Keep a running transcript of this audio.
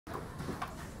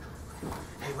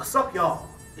Hey, what's up, y'all?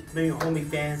 It's me, homie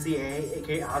Fancy A,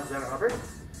 aka Alexander Hubbard.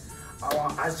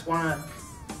 I just want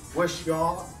to wish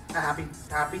y'all a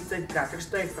happy St. Patrick's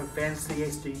Day from Fancy A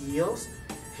Studios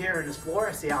here in this floor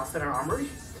at Seattle Center Armory.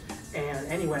 And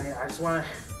anyway, I just want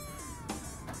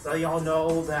to let y'all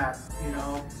know that, you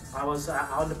know, I was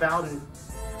out and about, and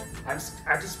I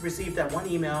just received that one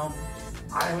email.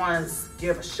 I want to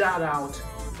give a shout out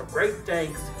for great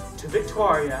thanks to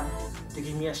Victoria to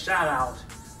give me a shout out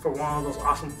for one of those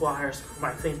awesome flyers for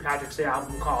my St. Patrick's Day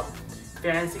album called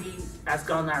Fancy as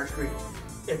Gun Irish Green.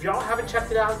 If y'all haven't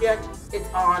checked it out yet,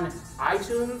 it's on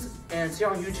iTunes and it's here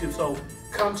on YouTube, so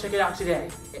come check it out today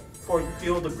for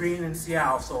Feel the Green in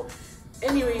Seattle. So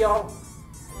anyway, y'all,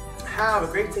 have a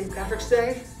great St. Patrick's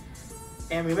Day,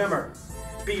 and remember,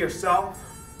 be yourself,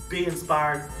 be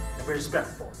inspired, and be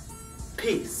respectful.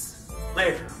 Peace.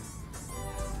 Later.